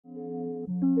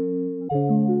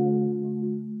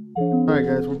Alright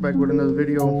guys, we're back with another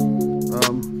video.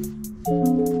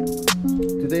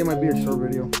 Today might be a short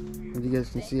video. As you guys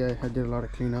can see, I did a lot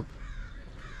of cleanup.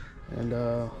 And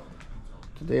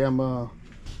today let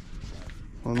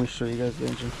me show you guys the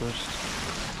engine first.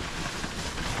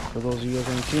 For those of you guys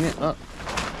who haven't seen it,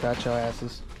 got your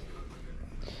asses.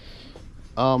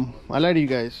 I lied to you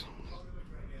guys.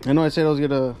 I know I said I was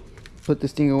gonna put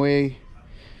this thing away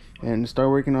and start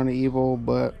working on the Evo,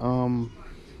 but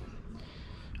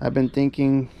I've been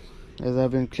thinking as I've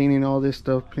been cleaning all this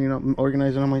stuff, cleaning up,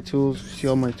 organizing all my tools. See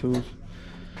all my tools.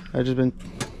 I've been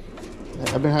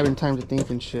having time to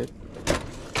think and shit.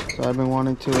 So I've been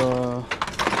wanting to oh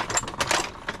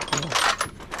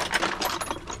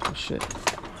shit.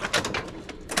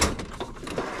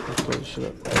 Let's throw this shit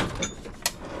up.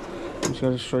 I'm just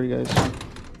gonna show you guys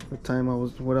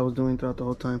what I was doing throughout the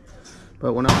whole time.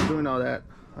 But when I was doing all that,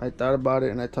 I thought about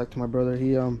it and I talked to my brother.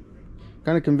 He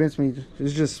kind of convinced me to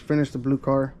just finish the blue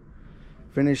car,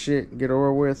 finish it, get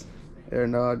over with,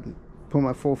 and put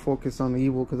my full focus on the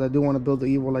Evo, because I do want to build the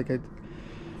Evo. Like I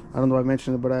don't know if I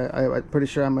mentioned it, but I'm pretty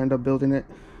sure I'm gonna end up building it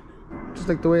just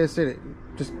like the way I said it.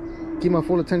 Just keep my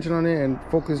full attention on it and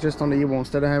focus just on the Evo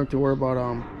instead of having to worry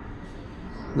about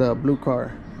the blue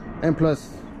car, and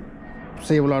plus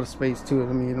save a lot of space too.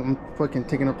 I mean, I'm fucking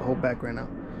taking up the whole back right now.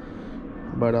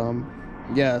 But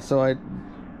yeah, so I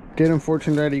did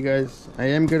unfortunately, you guys. I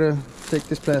am gonna take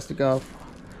this plastic off.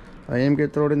 I am gonna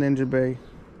throw it in the engine bay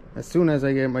as soon as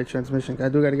I get my transmission. I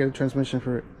do gotta get a transmission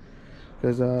for it,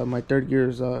 because my third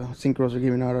gear's synchros are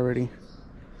giving out already.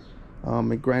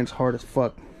 It grinds hard as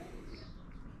fuck.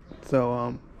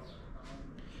 So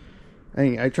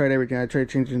I tried everything. I tried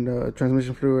changing the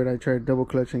transmission fluid. I tried double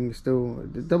clutching. Still,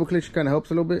 the double clutch kind of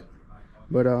helps a little bit,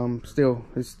 but still,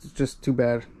 it's just too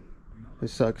bad. It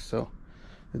sucks. So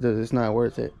it's not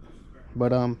worth it.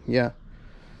 But yeah,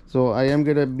 so I am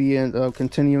gonna be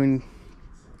continuing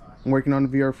working on the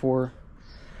vr4.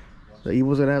 The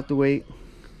Evos that I have to wait,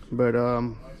 but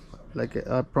like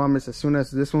I promise, as soon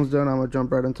as this one's done, I'm gonna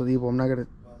jump right into the Evo. I'm not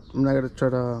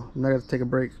gonna take a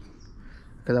break,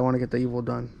 because I want to get the Evo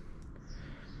done.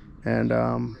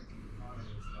 And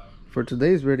for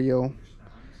today's video,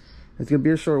 it's gonna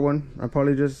be a short one. I'll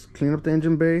probably just clean up the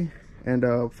engine bay and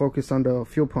focus on the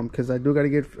fuel pump, because I do got to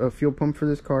get a fuel pump for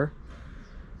this car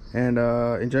and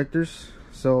injectors.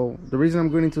 So the reason I'm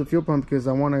going into the fuel pump, because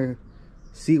I want to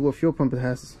see what fuel pump it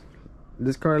has.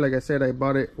 This car, like I said, I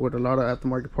bought it with a lot of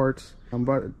aftermarket parts.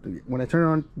 When I turn it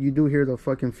on, you do hear the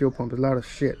fucking fuel pump. It's a lot of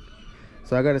shit.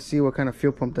 So I got to see what kind of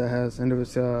fuel pump that has, and if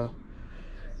it's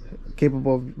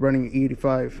capable of running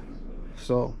 85.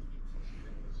 So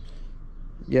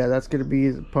yeah, that's gonna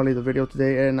be probably the video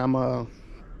today. And I'm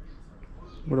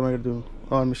what am I gonna do?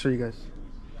 Oh, let me show you guys.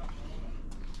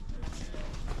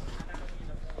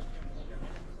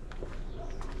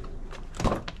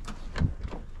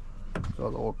 All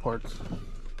the old parts.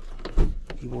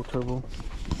 Evo turbo.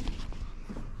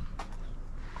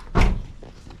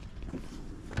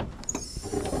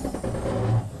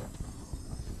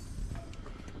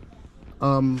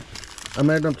 I'm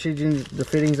ended up changing the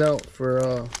fittings out for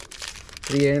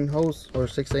 3AN hose, or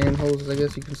 6AN hoses, I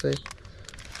guess you can say.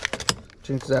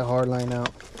 Change that hard line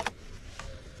out.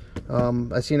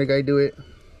 I seen a guy do it,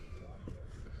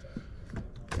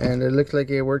 and it looks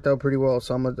like it worked out pretty well.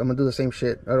 So I'm gonna do the same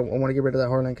shit. I want to get rid of that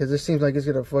hard line, because this seems like it's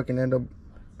gonna fucking end up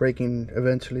breaking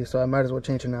eventually. So I might as well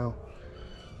change it now,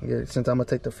 since I'm gonna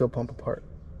take the fuel pump apart.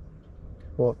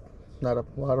 Well, I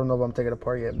don't know if I'm taking it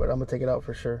apart yet, but I'm gonna take it out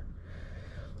for sure.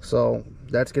 So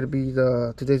that's gonna be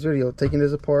today's video, taking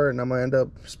this apart, and I'm gonna end up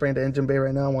spraying the engine bay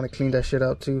right now. I want to clean that shit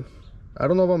out too. I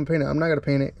don't know if I'm gonna paint it. I'm not gonna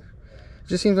paint it. It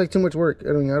just seems like too much work.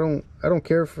 I mean, I don't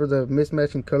care for the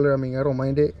mismatching color. I mean, I don't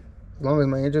mind it as long as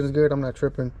my engine is good. I'm not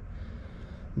tripping.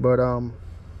 But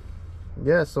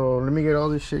yeah. So let me get all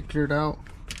this shit cleared out.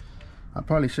 I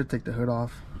probably should take the hood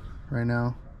off right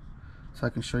now, so I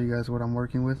can show you guys what I'm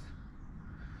working with.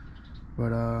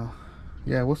 But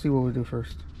yeah, we'll see what we do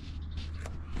first.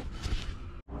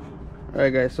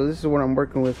 Alright guys, so this is what I'm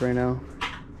working with right now.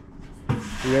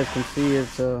 You guys can see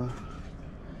it's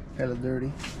hella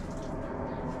dirty.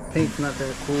 Paint's not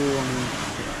that cool.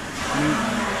 I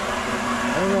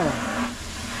don't know.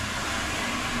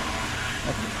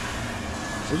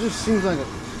 It just seems like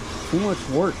too much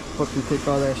work to fucking take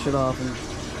all that shit off and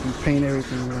paint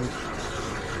everything.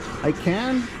 Like, I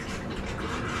can,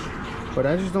 but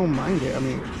I just don't mind it. I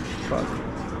mean, fuck.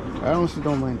 I honestly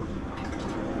don't mind it.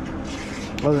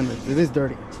 Other than this, it is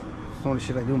dirty. It's the only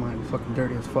shit I do mind. It's fucking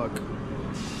dirty as fuck.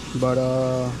 But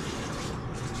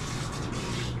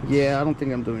yeah, I don't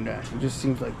think I'm doing that. It just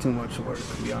seems like too much work,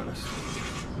 to be honest.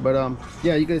 But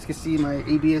yeah, you guys can see my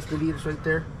ABS deletes right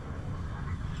there.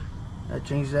 I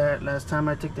changed that last time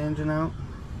I took the engine out.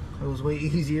 It was way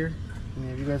easier. I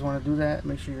mean, if you guys want to do that,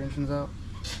 make sure your engine's out.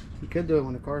 You could do it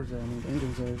when the car's there. I mean, the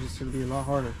engine's there. It's just gonna be a lot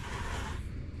harder.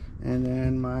 And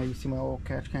then you see my old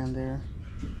catch can there.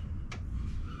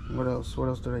 What else? What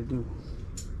else did I do?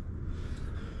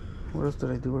 What else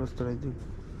did I do? What else did I do?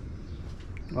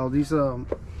 Oh, these what's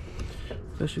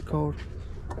that shit called?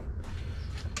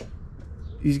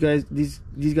 These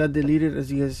got deleted,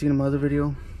 as you guys seen in my other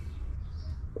video.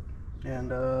 And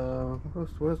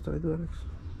what else did I do, Alex?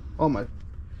 Oh, my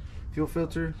fuel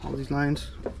filter, all these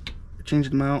lines, I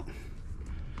changed them out.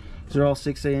 These are all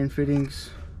 6AN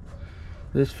fittings.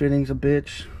 This fitting's a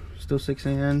bitch, still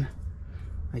 6AN,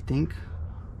 I think,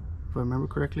 if I remember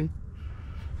correctly.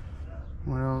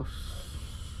 What else?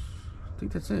 I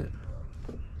think that's it.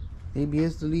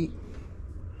 ABS delete.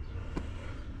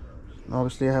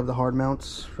 Obviously I have the hard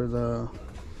mounts for the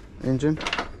engine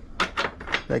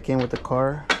that came with the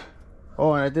car.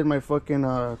 Oh, and I did my fucking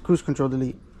cruise control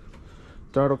delete.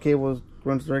 Throttle cable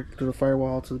runs directly to the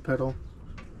firewall to the pedal.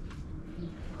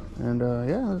 And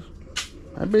yeah,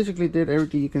 I basically did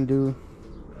everything you can do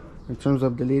in terms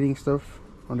of deleting stuff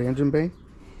on the engine bay,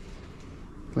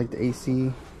 like the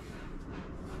AC.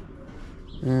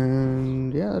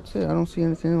 And yeah, that's it. I don't see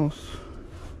anything else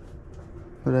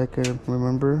that I could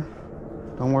remember.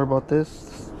 Don't worry about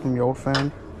this from your old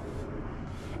fan.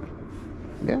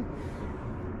 Yeah.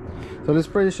 So let's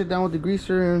spray this shit down with the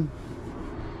greaser and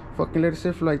fucking let it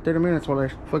sit for like 30 minutes while I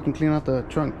fucking clean out the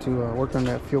trunk to work on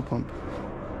that fuel pump.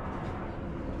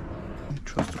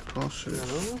 Trust the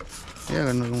process. Yeah, I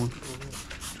got another one.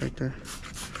 It's right there.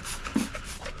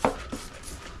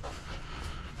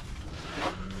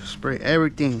 Spray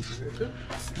everything.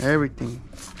 Everything.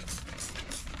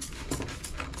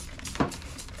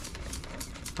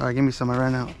 Alright, give me some. I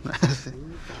ran out.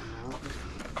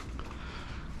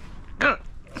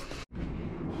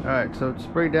 Alright, so it's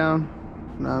sprayed down.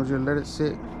 Now I'm just gonna let it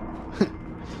sit.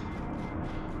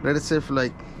 Let it sit for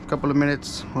like a couple of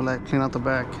minutes while I clean out the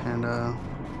back, and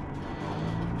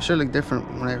it should look different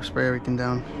when I spray everything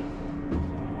down.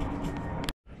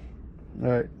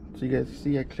 Alright, so you guys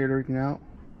see I cleared everything out.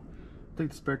 Took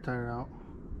the spare tire out.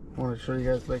 I want to show you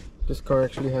guys, like, this car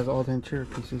actually has all the interior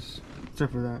pieces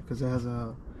except for that, because it has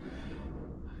a,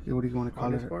 what do you want to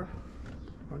call it? Bar?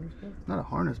 Harness bar? Not a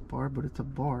harness bar, but it's a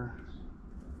bar.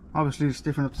 Obviously it's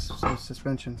different with the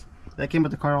suspension. That came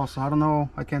with the car also. I don't know,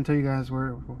 I can't tell you guys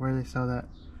where they sell that,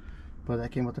 but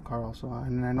that came with the car also.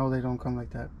 And I know they don't come like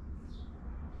that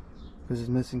because it's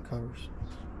missing covers,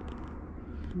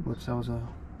 which that was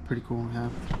pretty cool to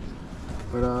have.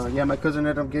 But yeah, my cousin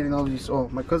ended up getting all these. Oh,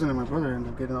 my cousin and my brother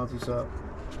ended up getting all these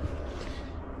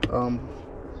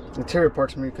interior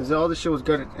parts for me, because all this shit was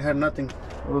gutted. It had nothing.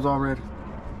 It was all red.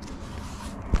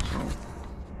 So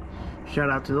shout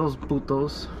out to those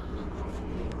putos.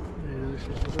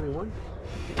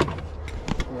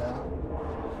 Yeah.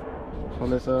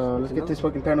 So let's get these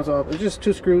fucking panels off. It's just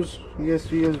 2 screws. You guys, I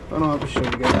don't have to show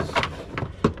you guys.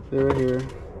 They're right here.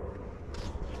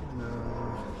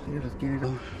 Yeah, let's get it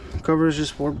off. Cover is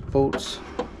just 4 bolts.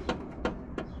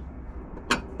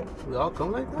 They all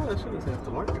come like that? That shouldn't have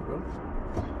to market, bro.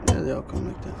 Yeah, they all come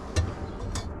like that.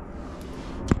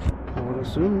 I would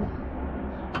assume.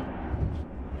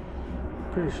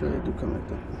 Pretty sure they do come like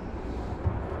that.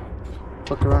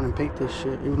 Fuck around and paint this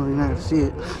shit, even though you're not gonna see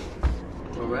it.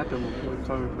 We'll wrap them before we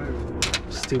carbon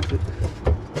fiber. Stupid.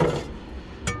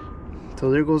 So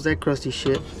there goes that crusty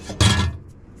shit.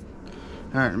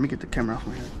 Alright, let me get the camera off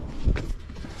my head.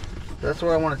 That's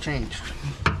what I want to change.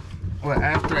 Well,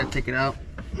 after I take it out,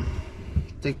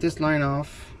 take this line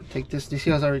off. Take this. Do you see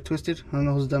how it's already twisted? I don't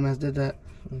know whose dumbass did that.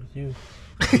 It was you.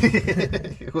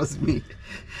 It was me.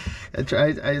 I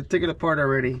took it apart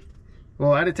already.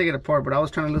 Well, I didn't take it apart, but I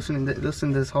was trying to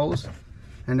loosen this hose,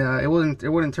 and it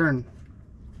wouldn't turn.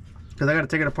 Cause I got to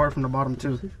take it apart from the bottom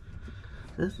too.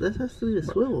 That has to be a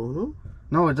swivel, no?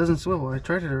 No, it doesn't swivel. I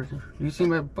tried it already. You see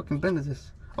my fucking bend of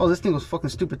this. Oh, this thing was fucking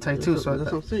stupid tight too. So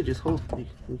that's what I'm saying. Just hold.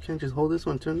 You can't just hold this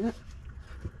one and turn that.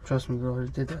 Trust me, bro. I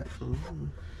did that.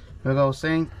 Like I was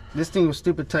saying, this thing was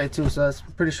stupid tight too. So I'm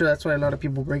pretty sure that's why a lot of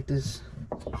people break this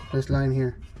line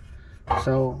here.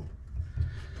 So,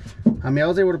 I mean, I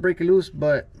was able to break it loose,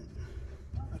 but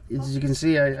as you can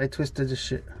see, I twisted this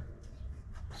shit.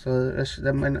 So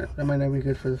that might not be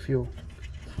good for the fuel.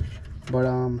 But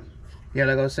yeah,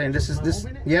 like I was saying, this.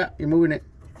 Yeah, you're moving it.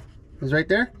 It's right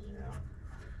there.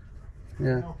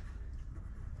 Yeah.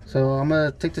 So I'm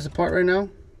gonna take this apart right now,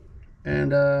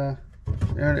 and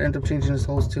end up changing this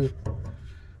hose too.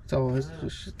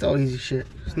 It's all easy shit.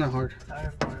 It's not hard.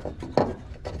 But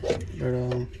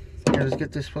yeah, let's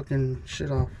get this fucking shit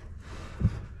off.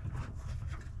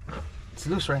 It's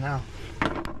loose right now.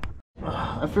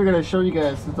 I figured I'd show you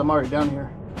guys since I'm already down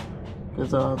here,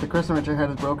 because the crescent wrench I had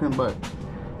is broken. But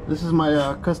this is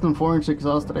my custom 4-inch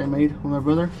exhaust that I made with my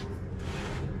brother.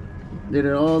 Did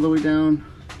it all the way down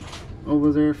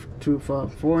over there to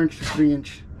 4-inch to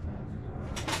 3-inch.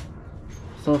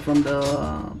 So from the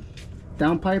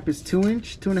downpipe is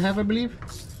 2-inch, 2.5 I believe,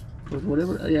 with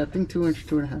whatever. Yeah, I think 2-inch,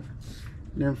 2.5.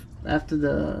 Then after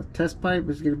the test pipe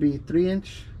is gonna be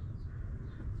 3-inch.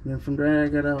 Then from there I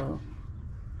got a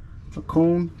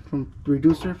cone from the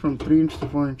reducer from 3-inch to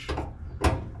 4-inch.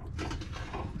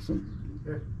 So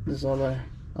this is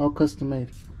all custom made.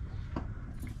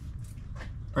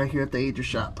 Right here at the Ager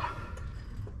shop.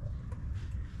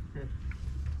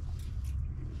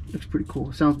 Looks pretty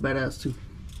cool. It sounds badass too.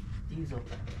 Diesel.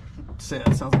 It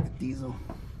sounds like a diesel.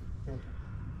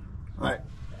 Alright.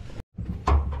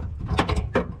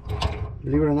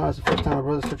 Believe it or not, it's the first time my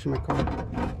brother's searching my car.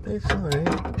 That's alright.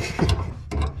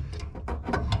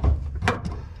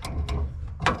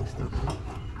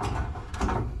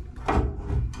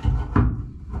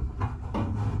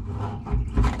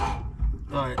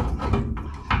 Alright.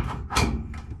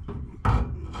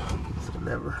 It's a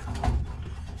lever.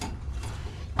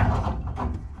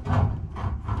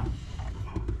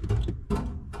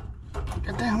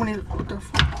 God damn, what the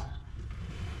fuck?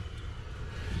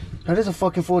 That is a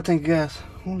fucking full tank of gas.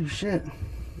 Holy shit.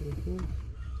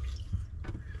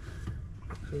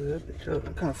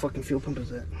 What kind of fucking fuel pump is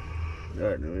that?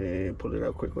 Alright, let me pull it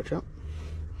out quick. Watch out.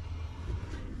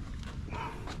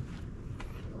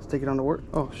 Let's take it on to work.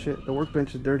 Oh shit, the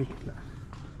workbench is dirty.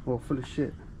 Well, full of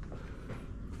shit.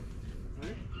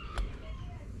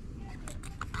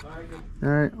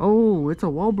 Alright. Oh, it's a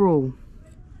Walbro.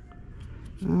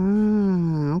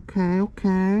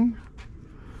 Okay.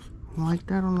 I like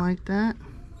that, I like that.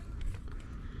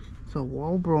 It's a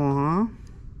Walbro, huh?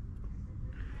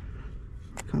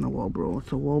 Kind of Walbro.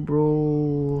 It's a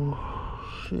Walbro.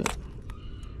 Shit.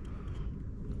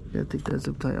 Gotta take that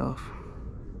zip tie off.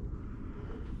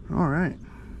 Alright.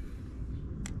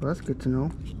 Well, that's good to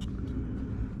know.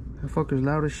 That fucker's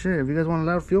loud as shit. If you guys want a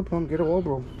loud fuel pump, get a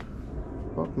Walbro.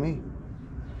 Fuck me.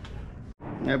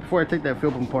 Yeah, before I take that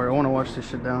fuel pump apart, I want to wash this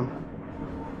shit down.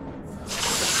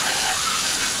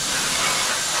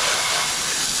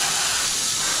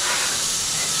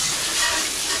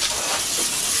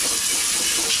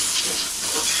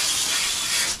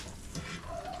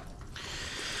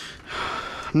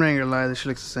 I'm not gonna lie, this shit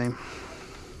looks the same.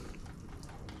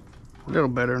 A little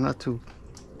better, not too.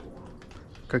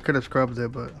 I could have scrubbed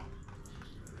it, but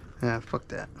yeah, fuck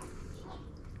that.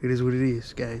 It is what it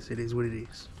is, guys. It is what it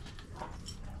is.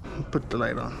 Put the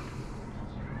light on.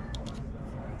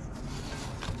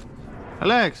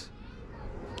 Alex!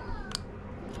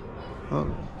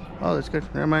 Oh, that's good.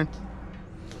 Never mind.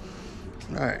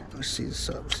 Alright, let's see this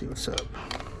up. See what's up.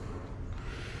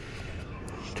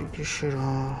 Let's take this shit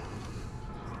off.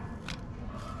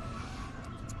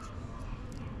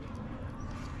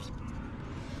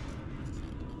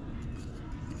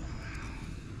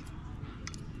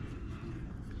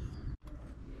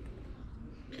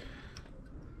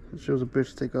 She was a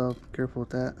bitch to take off. Careful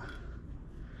with that.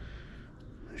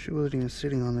 She wasn't even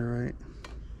sitting on there right.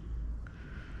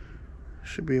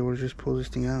 Should be able to just pull this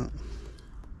thing out.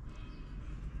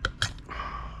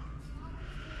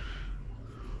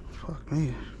 Fuck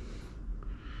me.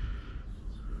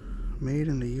 Made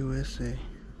in the USA.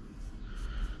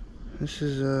 This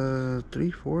is a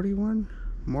 341?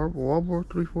 Walbro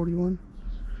 341?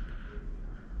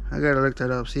 I gotta look that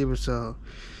up, see if it's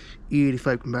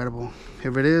E85 compatible.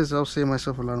 If it is, I'll save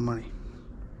myself a lot of money.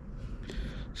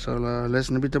 So let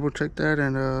me double check that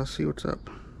and see what's up.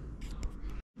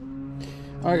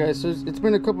 Alright guys, so it's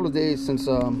been a couple of days since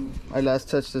I last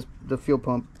touched the fuel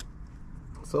pump.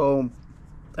 So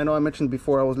I know I mentioned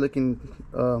before I was looking,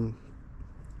 trying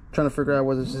to figure out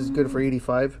whether this is good for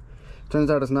 85. Turns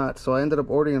out it's not. So I ended up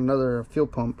ordering another fuel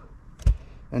pump,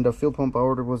 and the fuel pump I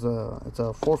ordered was it's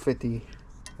a 450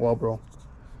 Walbro.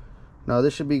 Now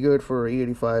this should be good for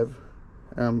E85.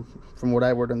 From what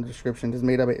I read in the description, it's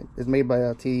made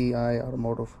by TEI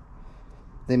Automotive.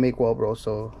 They make Walbro,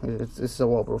 so it's a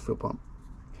Walbro fuel pump.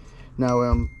 Now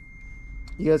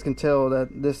you guys can tell that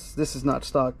this is not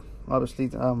stock. Obviously,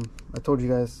 I told you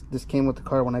guys this came with the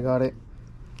car when I got it.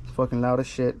 It's fucking loud as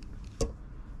shit.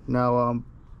 Now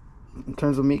in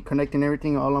terms of me connecting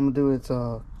everything, all I'm gonna do is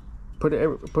put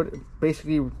it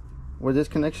basically where this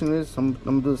connection is. I'm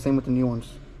gonna do the same with the new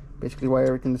ones. Basically wire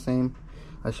everything the same.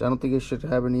 I don't think it should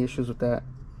have any issues with that.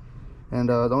 And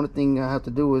the only thing I have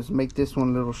to do is make this one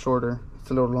a little shorter. It's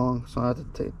a little long, so I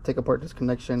have to take apart this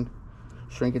connection,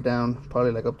 shrink it down,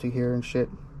 probably like up to here and shit.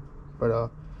 But I'm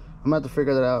gonna have to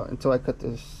figure that out until I cut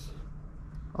this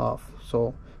off.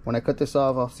 So when I cut this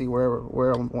off, I'll see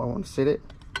where I want to sit it,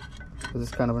 because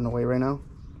it's kind of in the way right now.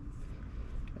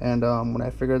 And when I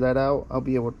figure that out, I'll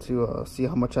be able to see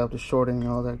how much I have to shorten and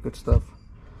all that good stuff.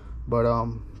 But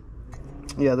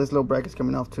yeah, this little bracket's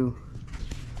coming off too.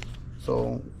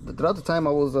 So throughout the time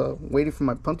I was waiting for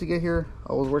my pump to get here,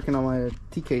 I was working on my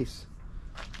T-case.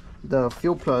 The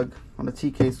fuel plug on the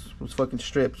T-case was fucking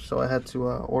stripped, so I had to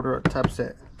order a tap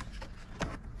set.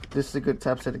 This is a good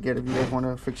tap set to get if you guys want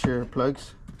to fix your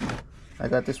plugs. I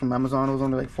got this from Amazon. It was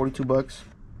only like 42 bucks.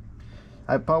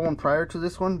 I bought one prior to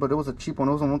this one, but it was a cheap one.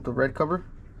 It was one with the red cover.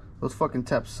 Those fucking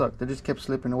taps sucked. They just kept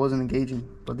slipping. It wasn't engaging.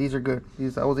 But these are good.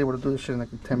 These, I was able to do this shit in like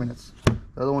 10 minutes.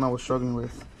 The other one I was struggling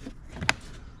with.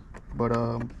 But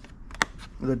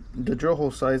the drill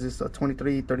hole size is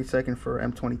 23/32 for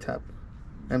M20 tap.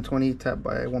 M20 tap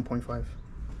by 1.5.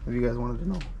 If you guys wanted to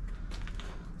know.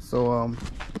 So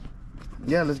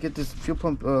yeah, let's get this fuel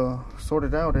pump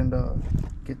sorted out and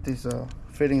get these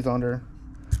fittings on there.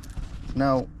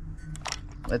 Now,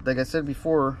 like I said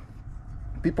before,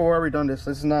 people have already done this.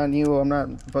 This is not new. I'm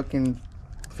not fucking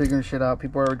figuring shit out.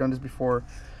 People have already done this before.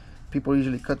 People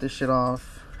usually cut this shit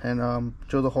off and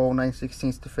drill the hole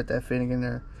 9/16 to fit that fitting in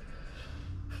there.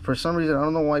 For some reason, I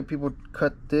don't know why people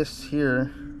cut this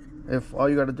here, if all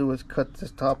you got to do is cut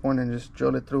this top one and just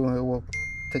drill it through and it will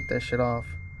take that shit off.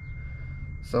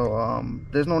 So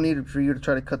there's no need for you to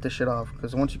try to cut this shit off,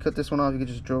 because once you cut this one off, you can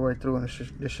just drill right through and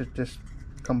it should just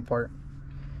come apart.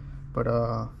 But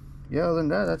yeah, other than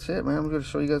that, that's it, man. I'm gonna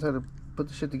show you guys how to put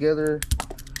the shit together.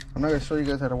 I'm not gonna show you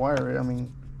guys how to wire it. I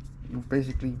mean, you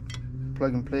basically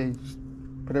plug and play, just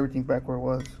put everything back where it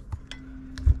was.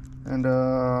 And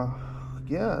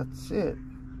yeah, that's it.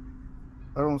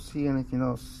 I don't see anything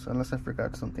else, unless I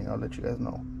forgot something. I'll let you guys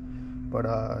know. But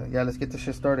yeah, let's get this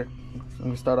shit started. Let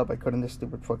me start out by cutting this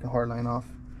stupid fucking hard line off.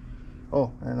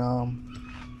 Oh, and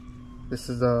this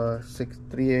is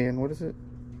 3/8, what is it?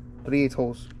 3/8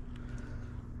 holes.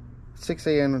 6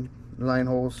 AN line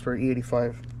holes for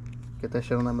E85. Get that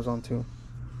shit on Amazon too.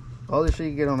 All this shit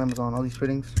you get on Amazon, all these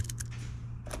fittings.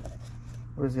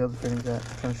 Where's the other fittings at?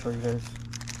 I'm trying to show you guys.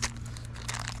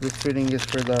 This fitting is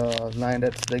for the line,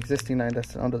 that's the existing line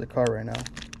that's under the car right now.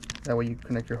 That way you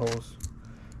connect your hose.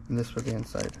 And this for the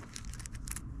inside.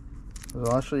 So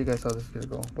I'll show you guys how this is gonna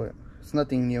go, but it's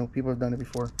nothing new. People have done it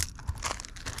before.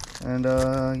 And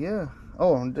yeah.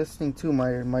 Oh, and this thing too,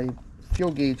 my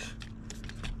fuel gauge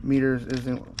meters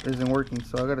isn't working,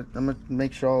 so I'm gonna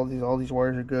make sure all these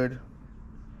wires are good,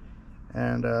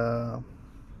 and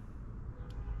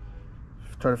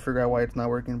try to figure out why it's not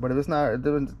working. But if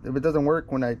it doesn't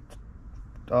work when I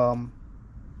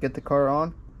get the car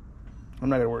on, I'm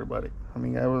not gonna worry about it. I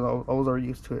mean, I was already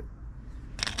used to it,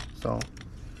 so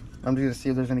I'm just gonna see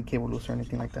if there's any cable loose or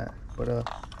anything like that. But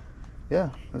yeah,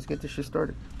 let's get this shit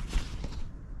started.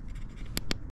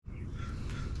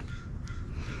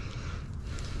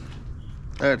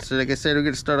 Alright, so like I said, we're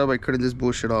gonna start out by cutting this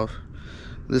bullshit off.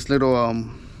 This little I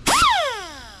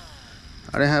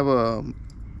didn't have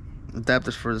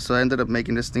adapters for this, so I ended up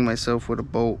making this thing myself with a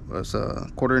bolt. It's a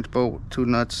 1/4-inch bolt with 2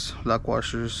 nuts, lock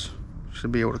washers.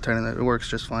 Should be able to tighten it. It works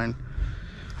just fine.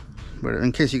 But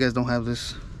in case you guys don't have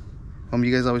this,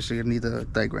 you guys obviously gonna need the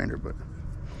die grinder, but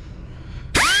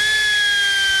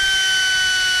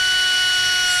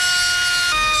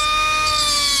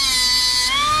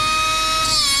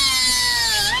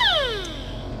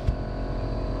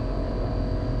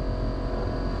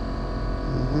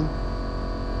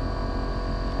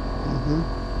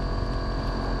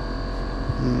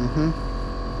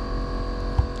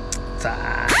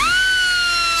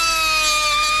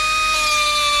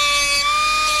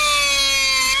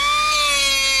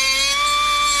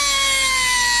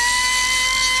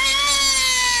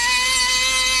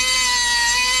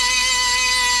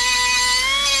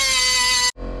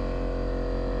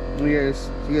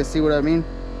you guys see what I mean?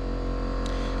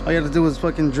 All you have to do is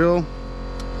fucking drill,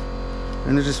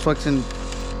 and it just fucking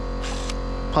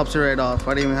pops it right off.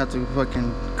 I didn't even have to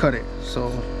fucking cut it. So,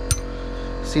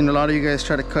 seen a lot of you guys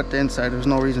try to cut the inside. There's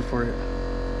no reason for it.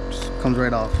 Just comes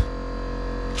right off.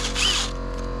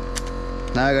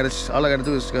 Now all I gotta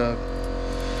do is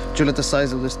drill at the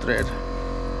size of this thread.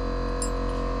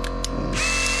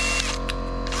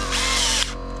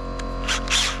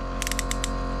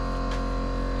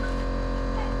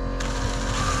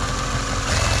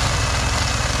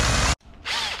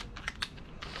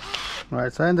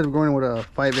 Alright, so I ended up going with a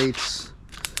 5/8.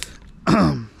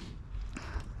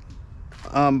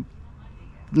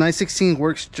 9/16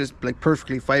 works just like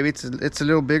perfectly. 5/8 it's a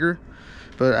little bigger,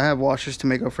 but I have washers to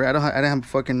make up for it. I didn't have a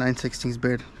fucking 9/16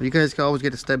 bit. You guys can always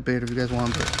get a step bit if you guys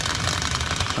want, but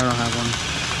I don't have one.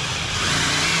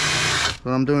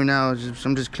 What I'm doing now is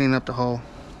I'm just cleaning up the hull.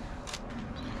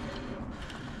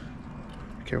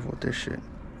 Be careful with this shit.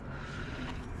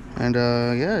 And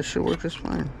yeah, it should work just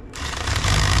fine.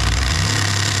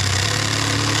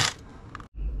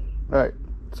 Alright,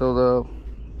 so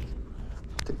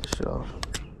take this shit off.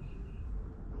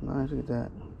 Nice, look at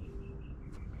that.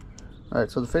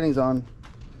 Alright, so the fitting's on.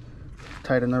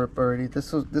 Tightened up already.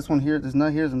 This one here, this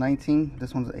nut here is a 19.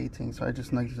 This one's an 18, so I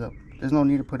just snugged it up. There's no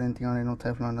need to put anything on it, no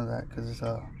Teflon, none of that, because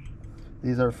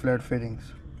these are flared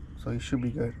fittings, so you should be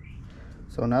good.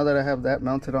 So now that I have that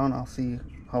mounted on, I'll see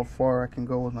how far I can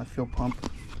go with my fuel pump.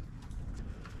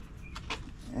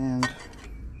 And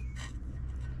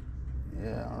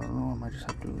yeah, I don't know, I might just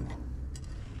have to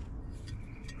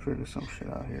figure some shit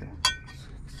out here.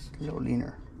 It's a little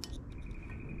leaner.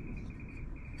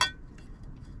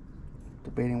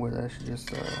 Debating whether I should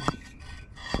just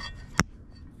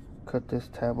cut this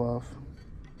tab off.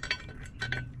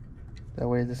 That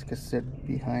way this can sit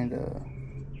behind,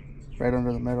 right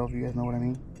under the metal, if you guys know what I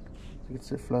mean. So it can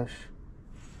sit flush.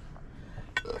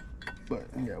 But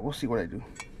yeah, we'll see what I do.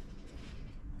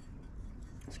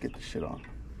 Let's get this shit on.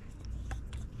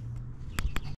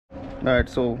 Alright,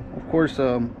 so of course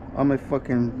all my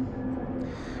fucking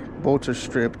bolts are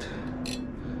stripped.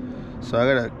 So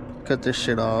I gotta cut this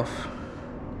shit off.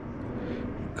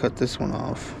 Cut this one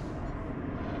off.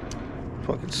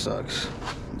 Fucking sucks,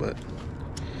 but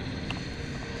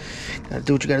gotta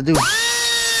do what you gotta do.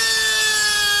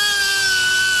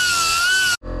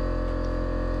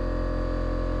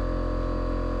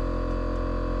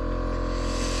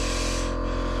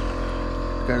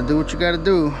 Gotta do what you gotta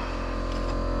do.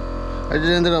 I just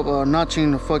ended up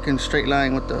notching the fucking straight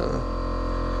line with the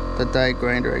die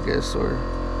grinder, I guess, or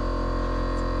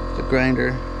the grinder.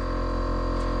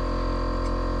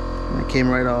 And it came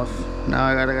right off. Now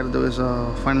all I gotta do is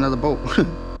find another bolt.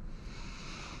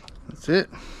 That's it.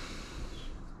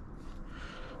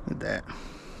 Look at that.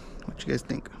 What you guys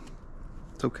think?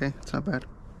 It's okay. It's not bad.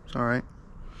 It's all right.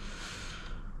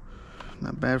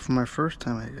 Not bad for my first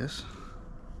time, I guess.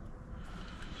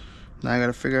 Now I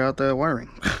gotta figure out the wiring.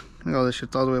 Look, all this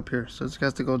shit's all the way up here, so this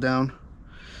has to go down,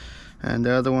 and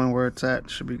the other one where it's at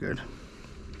should be good.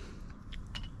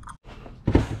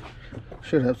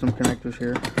 Should have some connectors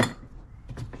here.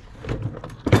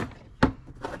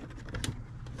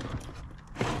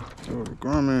 So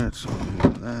grommets,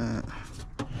 that.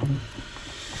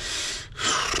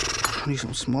 Need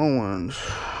some small ones.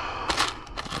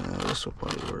 Yeah, this will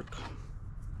probably work.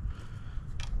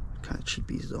 Kind of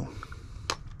cheapies though.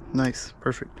 Nice,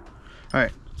 perfect. All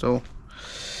right, so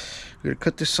we're gonna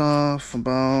cut this off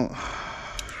about.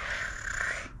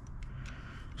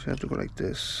 So I have to go like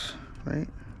this, right?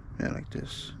 Yeah, like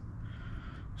this.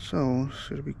 So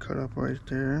it'll be cut up right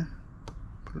there.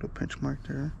 Put a little pinch mark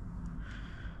there.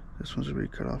 This one's gonna be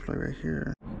cut off like right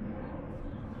here.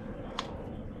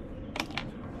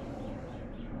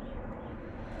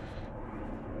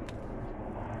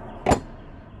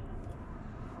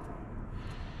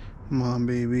 Come on,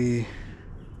 baby.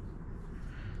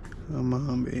 Come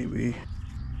on, baby.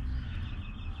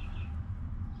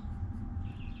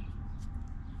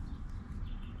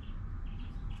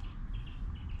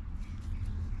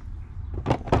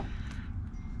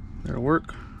 That'll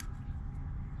work.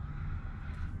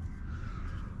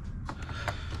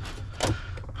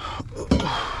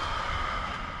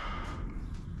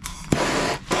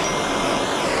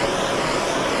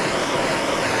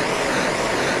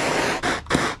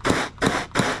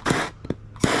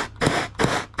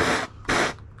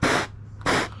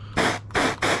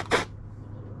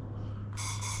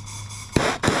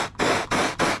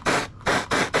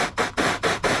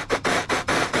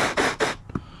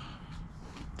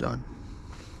 Done.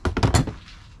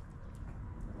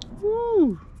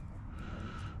 Woo!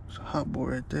 It's a hot boy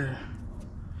right there.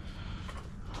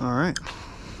 All right,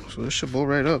 so this should blow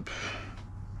right up.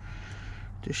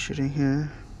 This shit in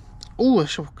here. Oh, that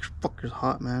shit fucker's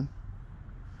hot, man.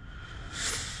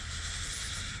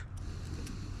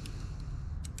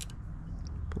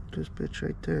 Put this bitch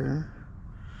right there,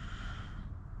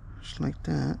 just like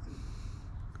that.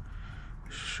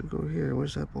 Should go here.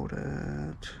 Where's that bolt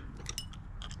at?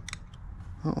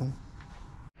 Uh-oh.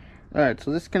 Alright,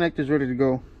 so this connector is ready to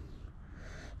go.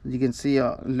 As you can see,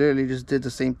 literally just did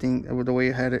the same thing with the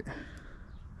way I had it.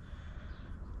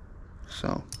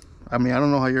 So, I mean, I don't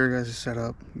know how your guys is set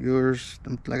up. Yours,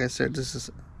 like I said, this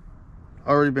has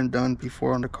already been done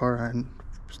before on the car, and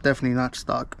it's definitely not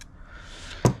stock.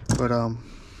 But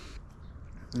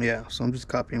Yeah, so I'm just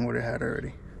copying what it had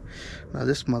already. Now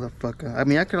this motherfucker, I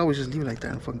mean, I could always just leave it like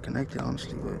that and fucking connect it,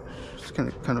 honestly, but it's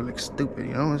kind of like stupid,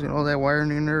 you know? It's got all that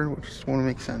wiring in there, which just won't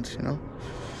make sense, you know?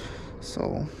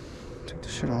 So, take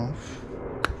this shit off.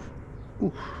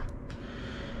 Oof.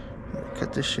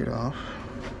 Cut this shit off.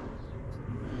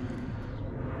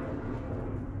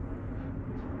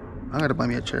 I gotta buy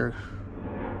me a chair.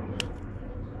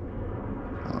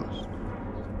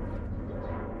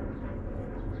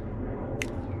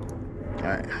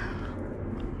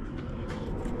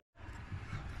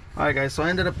 Alright guys, so I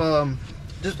ended up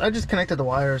I just connected the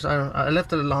wires. I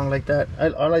left it along like that.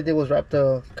 All I did was wrap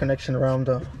the connection around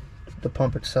the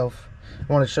pump itself.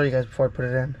 I want to show you guys before I put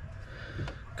it in,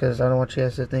 because I don't want you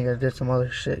guys to think I did some other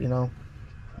shit, you know.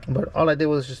 But all I did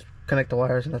was just connect the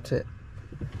wires and that's it.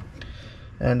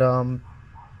 And I'm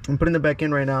putting it back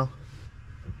in right now.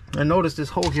 I noticed this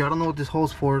hole here. I don't know what this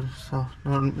hole's for, so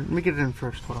let me get it in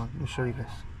first. Hold on, let me show you guys.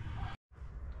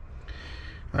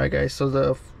 Alright guys, so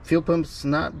the fuel pump's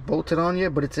not bolted on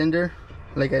yet, but it's in there.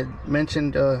 Like I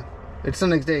mentioned, it's the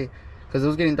next day because it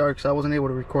was getting dark, so I wasn't able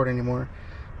to record anymore.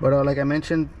 But like I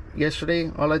mentioned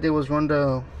yesterday, all I did was run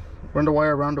the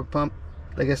wire around the pump,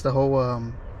 I guess the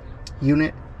whole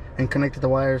unit, and connected the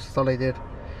wires. That's all I did.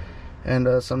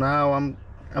 And so now I'm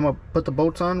gonna put the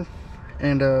bolts on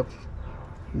and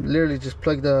literally just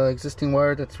plug the existing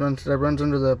wire that runs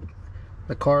under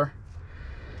the car,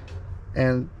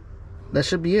 and that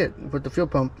should be it with the fuel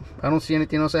pump. I don't see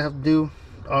anything else I have to do.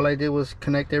 All I did was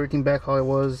connect everything back how it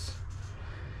was,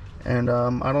 and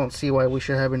I don't see why we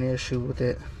should have any issue with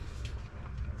it.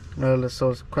 Let's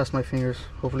cross my fingers.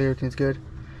 Hopefully everything's good.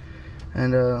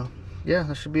 And yeah,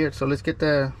 that should be it. So let's get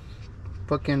the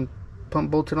fucking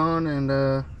pump bolted on and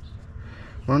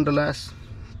run the last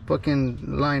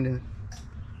fucking line in.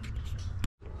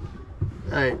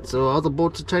 Alright, so all the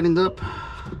bolts are tightened up.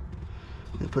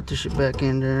 Let me put this shit back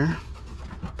in there.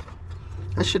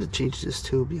 I should have changed this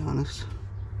too, to be honest,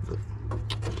 but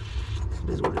it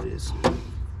is what it is.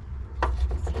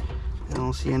 I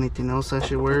don't see anything else I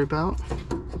should worry about.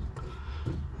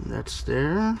 That's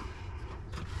there.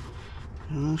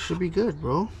 Should be good,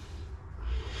 bro.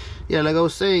 Yeah, like I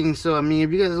was saying, so I mean,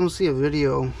 if you guys don't see a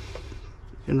video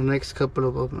in the next couple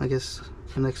of, I guess,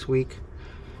 the next week,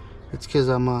 it's because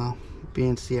I'm be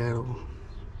in Seattle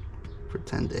for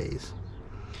 10 days.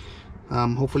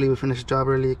 Hopefully we finish the job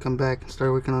early, come back and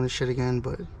start working on this shit again.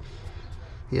 But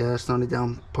yeah, that's the only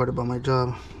down part about my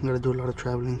job. I gotta do a lot of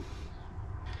traveling.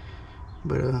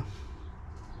 But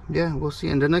yeah, we'll see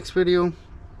in the next video.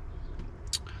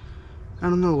 I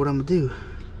don't know what I'm gonna do,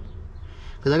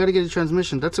 because I gotta get a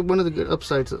transmission. That's one of the good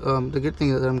upsides, the good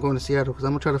thing that I'm going to Seattle, because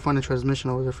I'm gonna try to find a transmission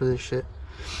over there for this shit.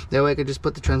 That way I could just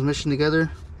put the transmission together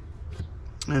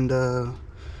and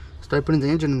start putting the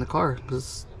engine in the car,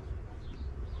 because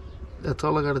that's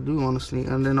all I gotta do, honestly.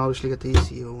 And then obviously get the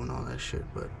ECU and all that shit.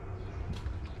 But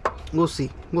we'll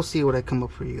see what I come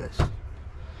up for you guys.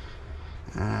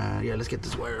 Yeah, let's get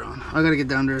this wire on. I gotta get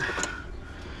down there,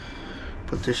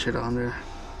 put this shit on there.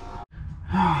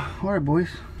 Alright boys,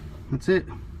 that's it.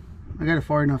 I got it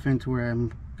far enough into where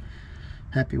I'm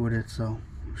happy with it, so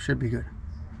should be good.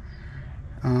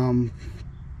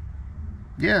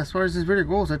 Yeah, as far as this video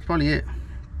goes, that's probably it.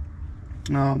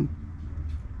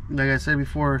 Like I said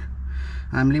before,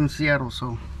 I'm leaving Seattle,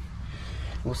 so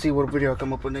we'll see what video I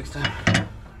come up with next time.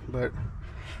 But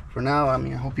for now, I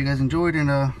mean, I hope you guys enjoyed, and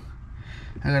I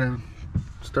gotta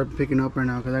start picking up right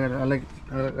now, because I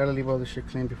gotta leave all this shit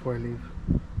clean before I leave.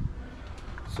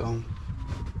 So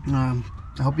I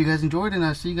hope you guys enjoyed, and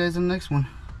I'll see you guys in the next one.